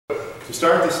To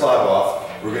start this lab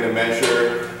off, we're going to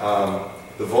measure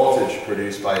the voltage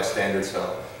produced by a standard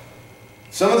cell.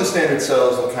 Some of the standard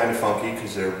cells look kind of funky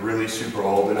because they're really super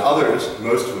old, and others,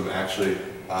 most of them actually,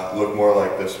 look more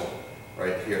like this one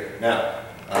right here. Now,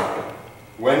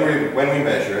 when we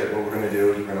measure it, what we're going to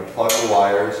do is we're going to plug the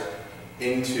wires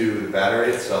into the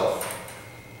battery itself,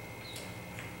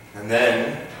 and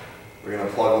then we're going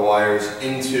to plug the wires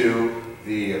into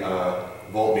the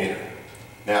voltmeter.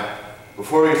 Now,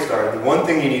 before we get started, the one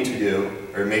thing you need to do,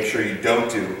 or make sure you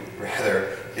don't do,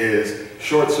 rather, is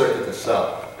short circuit the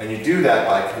cell. And you do that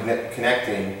by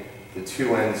connecting the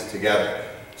two ends together.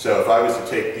 So if I was to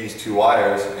take these two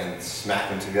wires and smack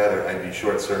them together, I'd be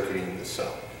short circuiting the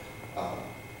cell.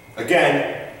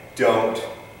 Again, don't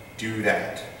do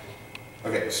that.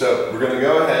 Okay, so we're going to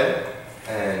go ahead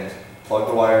and plug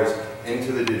the wires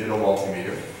into the digital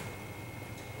multimeter.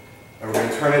 And we're going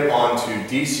to turn it on to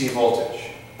DC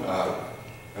voltage.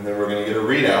 And then we're going to get a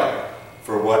readout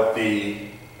for what the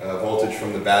voltage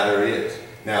from the battery is.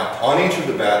 Now, on each of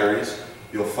the batteries,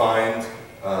 you'll find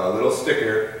a little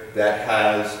sticker that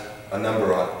has a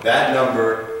number on it. That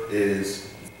number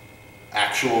is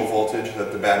actual voltage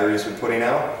that the batteries are putting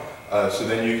out. So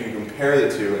then you can compare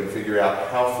the two and figure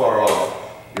out how far off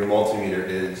your multimeter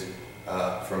is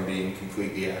from being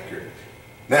completely accurate.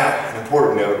 Now, an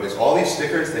important note is all these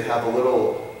stickers, they have a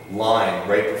little line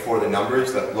right before the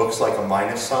numbers that looks like a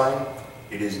minus sign.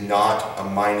 It is not a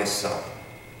minus sign.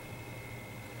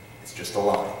 It's just a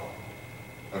line.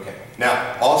 Okay.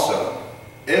 Now, also,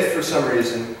 if for some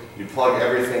reason you plug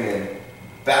everything in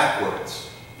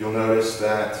backwards, you'll notice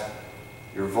that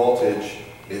your voltage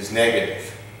is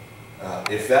negative.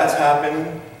 If that's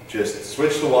happening, just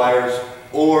switch the wires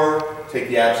or take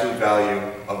the absolute value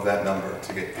of that number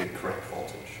to get the correct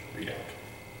voltage readout.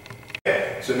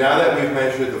 Okay, so now that we've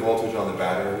measured the voltage on the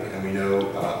battery and we know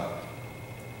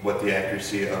what the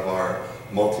accuracy of our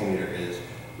multimeter is,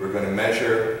 we're going to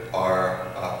measure our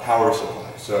power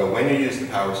supply. So when you use the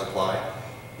power supply,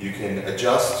 you can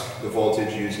adjust the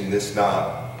voltage using this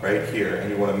knob right here, and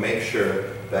you want to make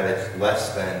sure that it's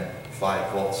less than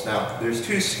 5 volts. Now, there's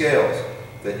two scales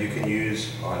that you can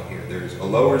use on here. There's a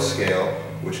lower scale,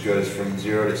 which goes from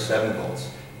 0 to 7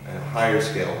 volts, and a higher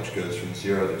scale, which goes from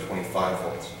 0 to 25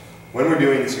 volts. When we're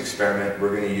doing this experiment,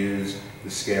 we're going to use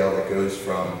the scale that goes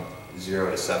from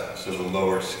 0 to 7, so the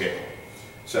lower scale.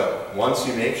 So once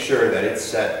you make sure that it's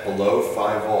set below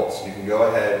 5 volts, you can go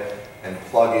ahead and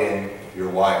plug in your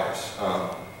wires.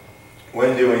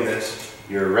 When doing this,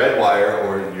 your red wire,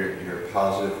 or your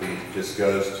positive lead, just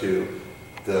goes to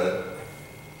the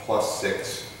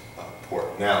 +6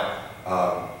 port.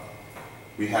 Now,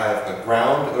 we have a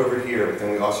ground over here, but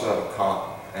then we also have a COM.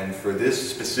 And for this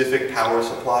specific power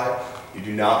supply, you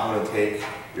do not want to take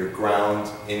your ground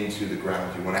into the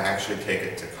ground. You want to actually take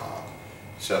it to COM.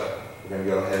 So we're going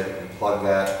to go ahead and plug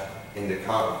that into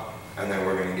COM, and then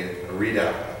we're going to get a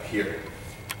readout up here.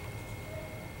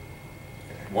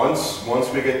 Okay.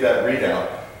 Once we get that readout,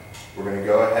 we're going to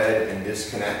go ahead and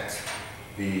disconnect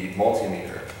the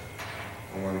multimeter.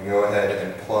 And we're going to go ahead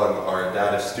and plug our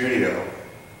Data Studio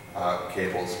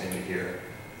cables into here.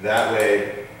 That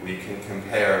way we can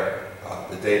compare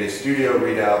the Data Studio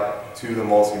readout to the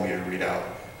multimeter readout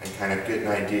and kind of get an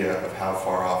idea of how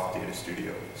far off Data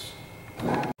Studio is.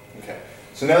 Okay,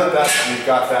 so now that we've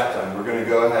got that done, we're going to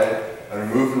go ahead and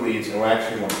remove the leads, and we're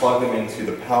actually going to plug them into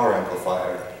the power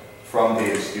amplifier from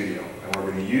Data Studio. And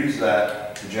we're going to use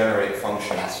that to generate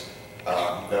functions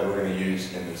that we're going to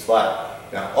use in this lab.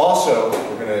 Now also,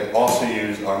 we're going to also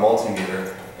use our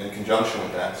multimeter in conjunction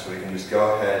with that, so we can just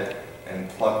go ahead and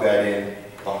plug that in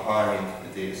behind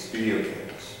the Data Studio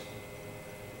cables,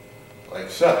 like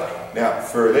so. Now,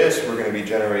 for this, we're going to be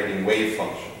generating wave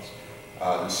functions.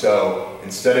 So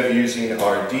instead of using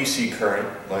our DC current,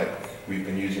 like we've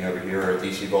been using over here, our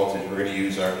DC voltage, we're going to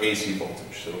use our AC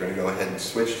voltage. So we're going to go ahead and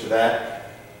switch to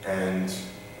that and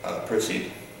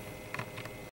proceed.